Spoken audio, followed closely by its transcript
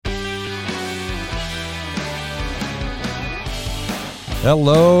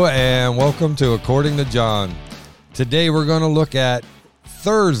Hello and welcome to According to John. Today we're going to look at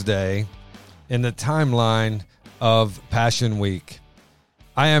Thursday in the timeline of Passion Week.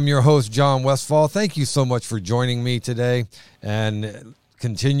 I am your host, John Westfall. Thank you so much for joining me today and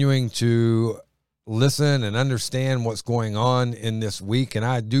continuing to listen and understand what's going on in this week. And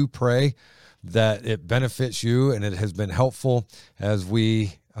I do pray that it benefits you and it has been helpful as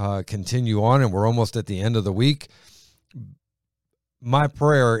we continue on, and we're almost at the end of the week. My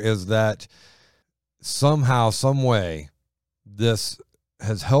prayer is that somehow, some way, this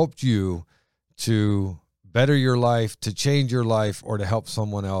has helped you to better your life, to change your life, or to help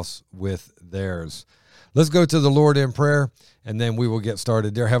someone else with theirs. Let's go to the Lord in prayer, and then we will get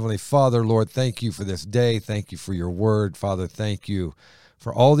started. Dear Heavenly Father, Lord, thank you for this day. Thank you for your word. Father, thank you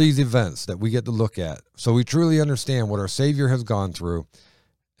for all these events that we get to look at, so we truly understand what our Savior has gone through.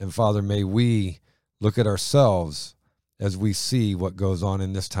 And Father, may we look at ourselves as we see what goes on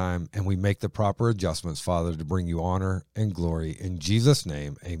in this time, and we make the proper adjustments, Father, to bring you honor and glory. In Jesus'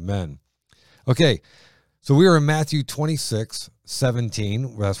 name, amen. Okay, so we are in Matthew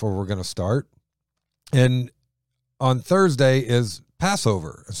 26:17. That's where we're going to start. And on Thursday is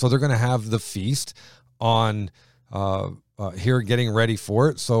Passover. So they're going to have the feast on here, getting ready for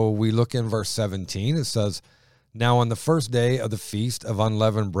it. So we look in verse 17. It says, "Now on the first day of the feast of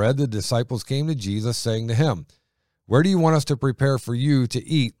unleavened bread, the disciples came to Jesus, saying to him, 'Where do you want us to prepare for you to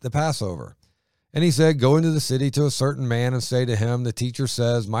eat the Passover?' And he said, 'Go into the city to a certain man and say to him, the teacher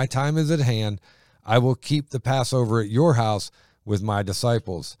says, my time is at hand. I will keep the Passover at your house with my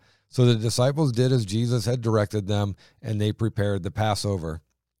disciples.' So the disciples did as Jesus had directed them, and they prepared the Passover."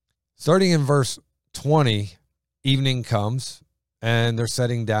 Starting in verse 20, evening comes, and they're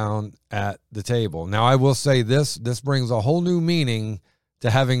sitting down at the table. Now, I will say this brings a whole new meaning to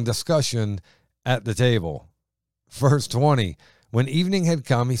having discussion at the table. Verse 20, "When evening had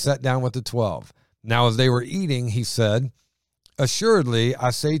come, he sat down with the 12. Now as they were eating, he said, 'Assuredly,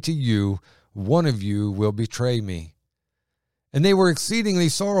 I say to you, one of you will betray me.' And they were exceedingly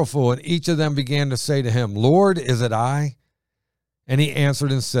sorrowful, and each of them began to say to him, 'Lord, is it I?' And he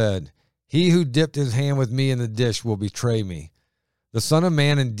answered and said, 'He who dipped his hand with me in the dish will betray me. The Son of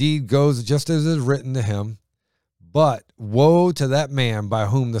Man indeed goes just as is written to him. But woe to that man by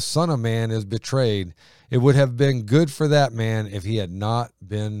whom the Son of Man is betrayed. It would have been good for that man if he had not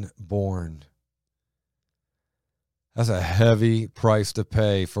been born." That's a heavy price to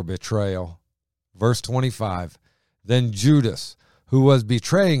pay for betrayal. Verse 25, "Then Judas, who was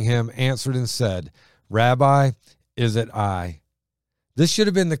betraying him, answered and said, 'Rabbi, is it I?'" This should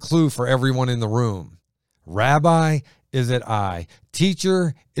have been the clue for everyone in the room. Rabbi, is it I?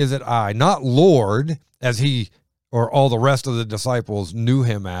 Teacher, is it I? Not Lord, as he or all the rest of the disciples knew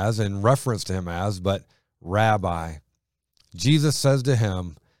him as and referenced him as, but Rabbi. Jesus says to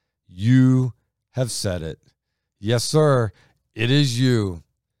him, "You have said it. Yes, sir, it is you."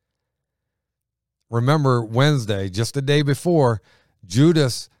 Remember Wednesday, just the day before,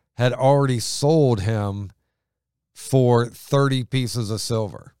 Judas had already sold him for 30 pieces of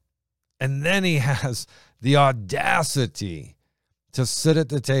silver. And then he has the audacity to sit at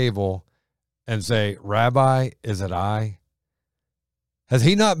the table and say, "Rabbi, is it I?" Has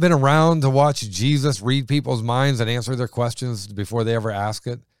he not been around to watch Jesus read people's minds and answer their questions before they ever ask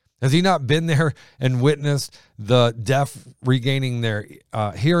it? Has he not been there and witnessed the deaf regaining their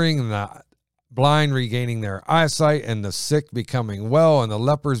hearing, and the blind regaining their eyesight, and the sick becoming well, and the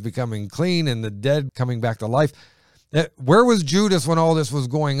lepers becoming clean, and the dead coming back to life? Where was Judas when all this was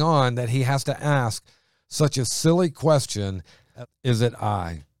going on that he has to ask such a silly question, "Is it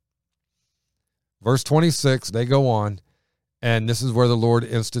I?" Verse 26, they go on, and this is where the Lord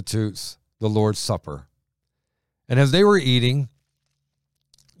institutes the Lord's Supper. "And as they were eating,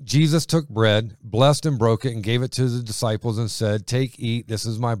 Jesus took bread, blessed and broke it, and gave it to the disciples and said, 'Take, eat, this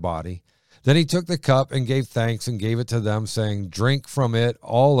is my body.' Then he took the cup and gave thanks and gave it to them, saying, 'Drink from it,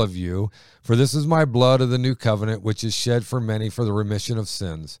 all of you, for this is my blood of the new covenant, which is shed for many for the remission of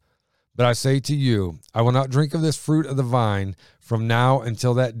sins. But I say to you, I will not drink of this fruit of the vine from now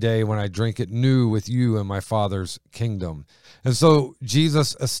until that day when I drink it new with you in my Father's kingdom.'" And so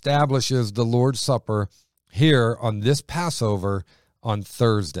Jesus establishes the Lord's Supper here on this Passover on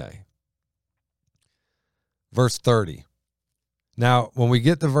Thursday. Verse 30. Now, when we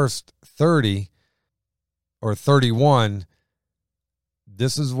get to verse 30 or 31,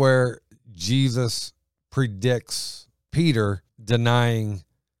 this is where Jesus predicts Peter denying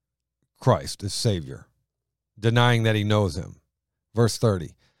Christ as Savior, denying that he knows him. Verse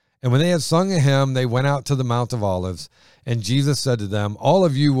 30, And when they had sung a hymn, they went out to the Mount of Olives. And Jesus said to them, all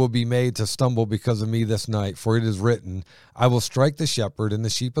of you will be made to stumble because of me this night, for it is written, I will strike the shepherd, and the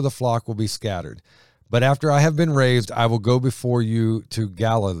sheep of the flock will be scattered. But after I have been raised, I will go before you to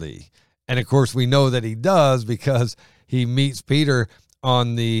Galilee. And of course, we know that he does because he meets Peter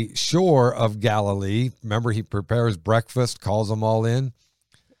on the shore of Galilee. Remember, he prepares breakfast, calls them all in.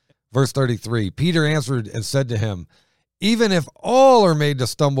 Verse 33, Peter answered and said to him, even if all are made to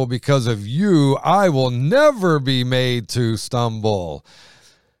stumble because of you, I will never be made to stumble.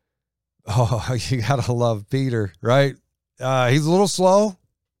 Oh, you got to love Peter, right? He's a little slow,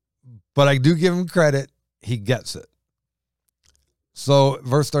 but I do give him credit. He gets it. So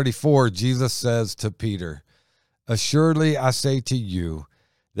verse 34, Jesus says to Peter, assuredly I say to you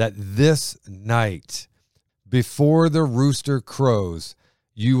that this night before the rooster crows,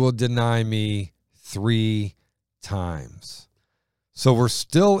 you will deny me 3 times. So we're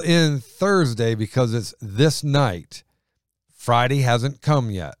still in Thursday because it's this night. Friday hasn't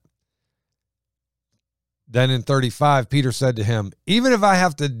come yet. Then in 35, Peter said to him, even if I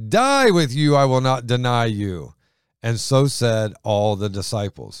have to die with you, I will not deny you. And so said all the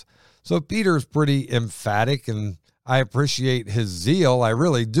disciples. So Peter's pretty emphatic, and I appreciate his zeal. I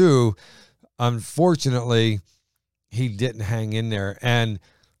really do. Unfortunately, he didn't hang in there. And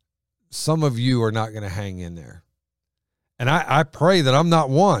some of you are not going to hang in there. And I pray that I'm not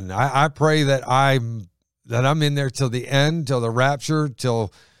one. I pray that I'm in there till the end, till the rapture,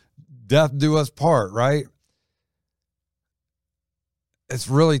 till death do us part, right? It's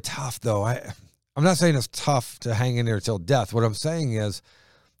really tough, though. I'm not saying it's tough to hang in there till death. What I'm saying is,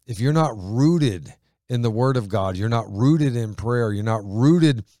 if you're not rooted in the Word of God, you're not rooted in prayer, you're not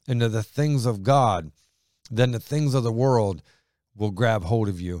rooted into the things of God, then the things of the world will grab hold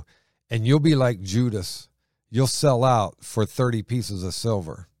of you. And you'll be like Judas. You'll sell out for 30 pieces of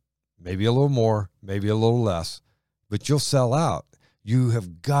silver. Maybe a little more, maybe a little less, but you'll sell out. You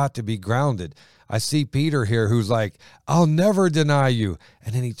have got to be grounded. I see Peter here who's like, I'll never deny you.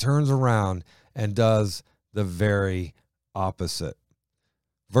 And then he turns around and does the very opposite.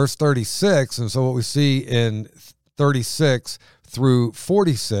 Verse 36, and so what we see in 36 through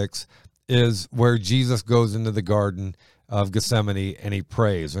 46 is where Jesus goes into the Garden of Gethsemane and he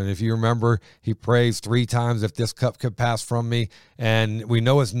prays. And if you remember, he prays 3 times, if this cup could pass from me. And we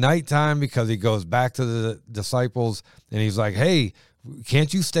know it's nighttime because he goes back to the disciples and he's like, hey,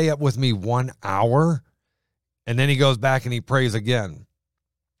 can't you stay up with me 1 hour? And then he goes back and he prays again.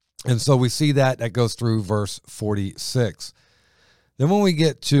 And so we see that goes through verse 46. Then when we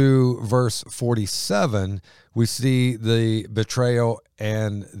get to verse 47, we see the betrayal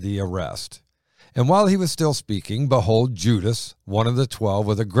and the arrest. And while he was still speaking, behold, Judas, one of the 12,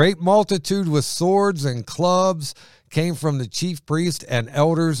 with a great multitude with swords and clubs, came from the chief priests and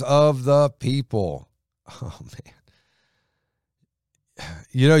elders of the people. Oh, man.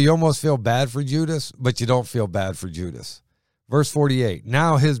 You know, you almost feel bad for Judas, but you don't feel bad for Judas. Verse 48,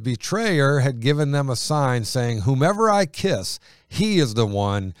 now his betrayer had given them a sign saying, whomever I kiss, he is the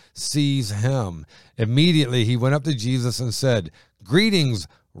one, seize him. Immediately he went up to Jesus and said, greetings,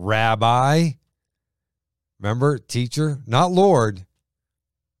 Rabbi. Remember, teacher, not Lord,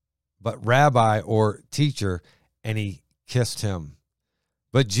 but Rabbi or teacher, and he kissed him.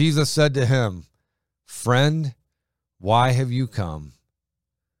 But Jesus said to him, friend, why have you come?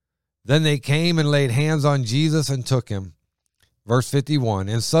 Then they came and laid hands on Jesus and took him. Verse 51,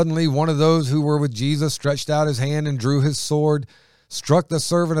 and suddenly one of those who were with Jesus stretched out his hand and drew his sword, struck the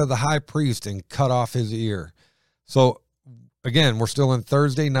servant of the high priest, and cut off his ear. So, again, we're still in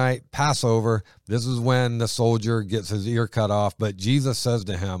Thursday night, Passover. This is when the soldier gets his ear cut off. But Jesus says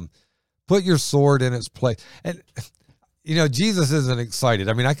to him, put your sword in its place. And, you know, Jesus isn't excited.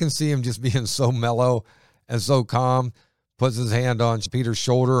 I mean, I can see him just being so mellow and so calm. Puts his hand on Peter's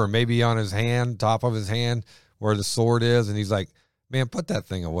shoulder or maybe on his hand, top of his hand where the sword is. And he's like, man, put that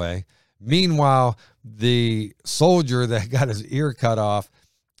thing away. Meanwhile, the soldier that got his ear cut off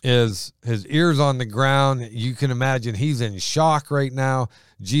is his ears on the ground. You can imagine he's in shock right now.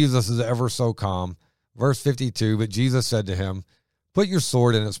 Jesus is ever so calm. Verse 52, but Jesus said to him, put your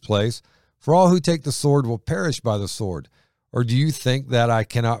sword in its place, for all who take the sword will perish by the sword. Or do you think that I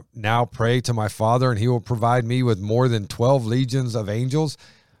cannot now pray to my Father and he will provide me with more than 12 legions of angels?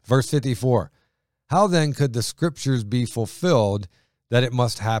 Verse 54, how then could the scriptures be fulfilled that it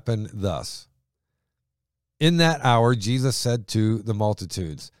must happen thus? In that hour, Jesus said to the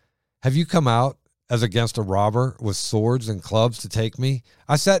multitudes, have you come out as against a robber with swords and clubs to take me?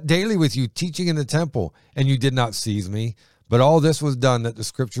 I sat daily with you teaching in the temple, and you did not seize me. But all this was done that the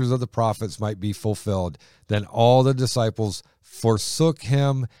scriptures of the prophets might be fulfilled. Then all the disciples forsook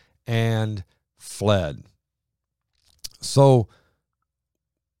him and fled. So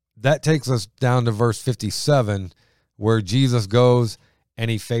that takes us down to verse 57, where Jesus goes and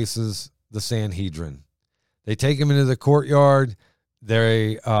he faces the Sanhedrin. They take him into the courtyard.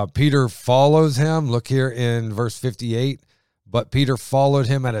 Peter follows him. Look here in verse 58. But Peter followed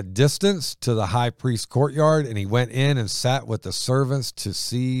him at a distance to the high priest's courtyard, and he went in and sat with the servants to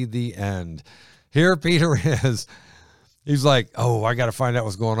see the end. Here Peter is. He's like, oh, I got to find out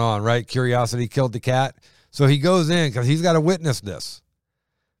what's going on, right? Curiosity killed the cat. So he goes in because he's got to witness this.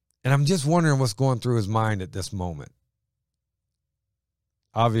 And I'm just wondering what's going through his mind at this moment.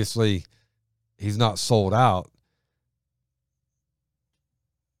 Obviously, he's not sold out.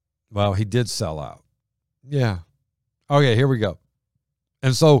 Well, he did sell out. Yeah. Okay, here we go.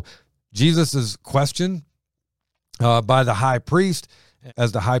 And so Jesus is questioned by the high priest.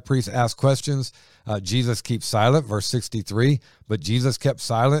 As the high priest asks questions, Jesus keeps silent. Verse 63, but Jesus kept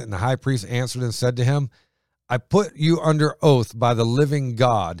silent, and the high priest answered and said to him, I put you under oath by the living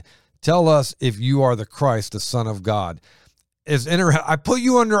God. Tell us if you are the Christ, the Son of God. I put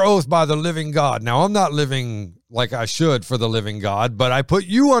you under oath by the living God. Now, I'm not living like I should for the living God, but I put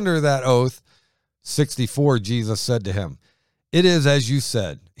you under that oath. 64, Jesus said to him, it is as you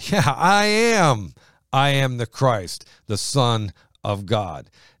said. Yeah, I am the Christ, the Son of God.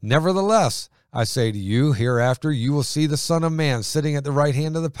 Nevertheless, I say to you, hereafter you will see the Son of Man sitting at the right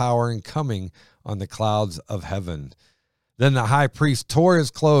hand of the power and coming on the clouds of heaven. Then the high priest tore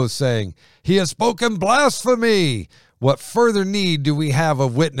his clothes, saying, he has spoken blasphemy. What further need do we have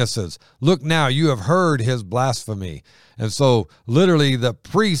of witnesses? Look now, you have heard his blasphemy. And so literally the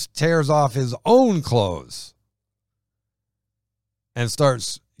priest tears off his own clothes and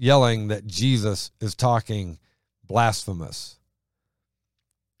starts yelling that Jesus is talking blasphemous.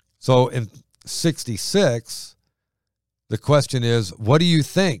 So in 66, the question is, what do you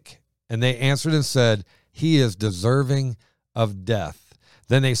think? And they answered and said, he is deserving of death.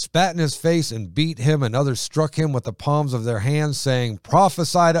 Then they spat in his face and beat him, and others struck him with the palms of their hands, saying,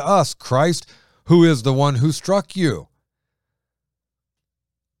 prophesy to us, Christ, who is the one who struck you?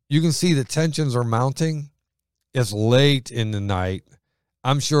 You can see the tensions are mounting. It's late in the night.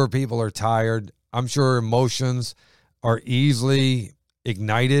 I'm sure people are tired. I'm sure emotions are easily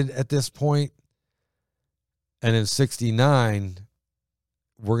ignited at this point. And in 69,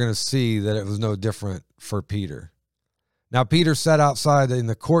 we're going to see that it was no different for Peter. Now, Peter sat outside in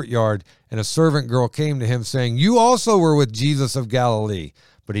the courtyard, and a servant girl came to him, saying, you also were with Jesus of Galilee.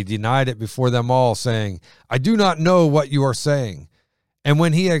 But he denied it before them all, saying, I do not know what you are saying. And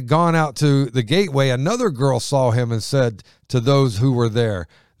when he had gone out to the gateway, another girl saw him and said to those who were there,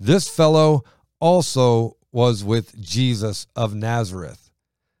 this fellow also was with Jesus of Nazareth.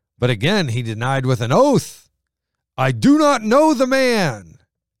 But again, he denied with an oath, I do not know the man.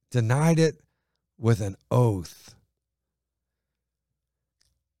 Denied it with an oath.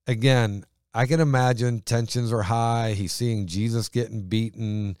 Again, I can imagine tensions are high. He's seeing Jesus getting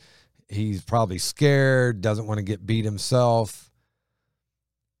beaten. He's probably scared, doesn't want to get beat himself.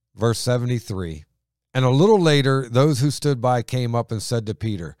 Verse 73, and a little later, those who stood by came up and said to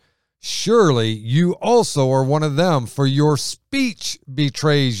Peter, surely you also are one of them, for your speech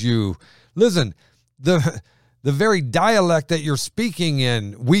betrays you. Listen, the very dialect that you're speaking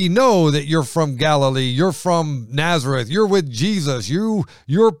in, we know that you're from Galilee, you're from Nazareth, you're with Jesus,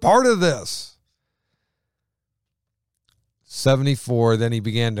 you're part of this. 74, then he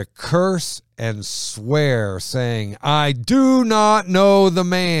began to curse and swear, saying, I do not know the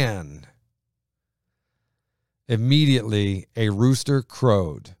man. Immediately a rooster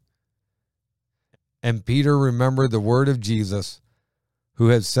crowed, and Peter remembered the word of Jesus, who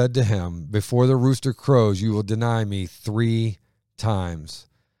had said to him, before the rooster crows, you will deny me 3 times.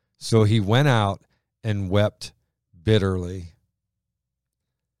 So he went out and wept bitterly.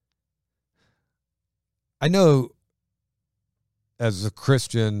 I know as a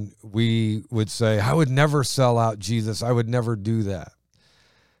Christian, we would say, I would never sell out Jesus. I would never do that.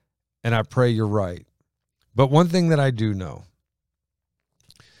 And I pray you're right. But one thing that I do know,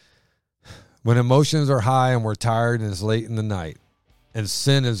 when emotions are high and we're tired and it's late in the night, and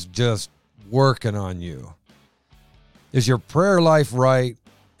sin is just working on you, is your prayer life right,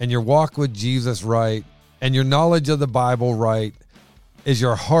 and your walk with Jesus right, and your knowledge of the Bible right? Is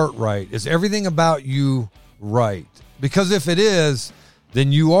your heart right? Is everything about you right? Because if it is,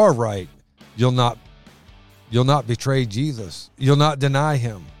 then you are right. You'll not betray Jesus. You'll not deny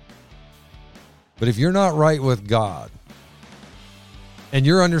him. But if you're not right with God, and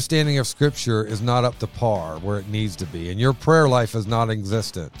your understanding of Scripture is not up to par where it needs to be, and your prayer life is not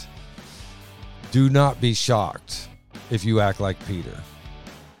existent, do not be shocked if you act like Peter.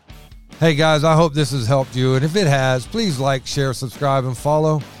 Hey, guys, I hope this has helped you. And if it has, please like, share, subscribe, and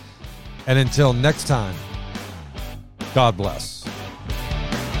follow. And until next time, God bless.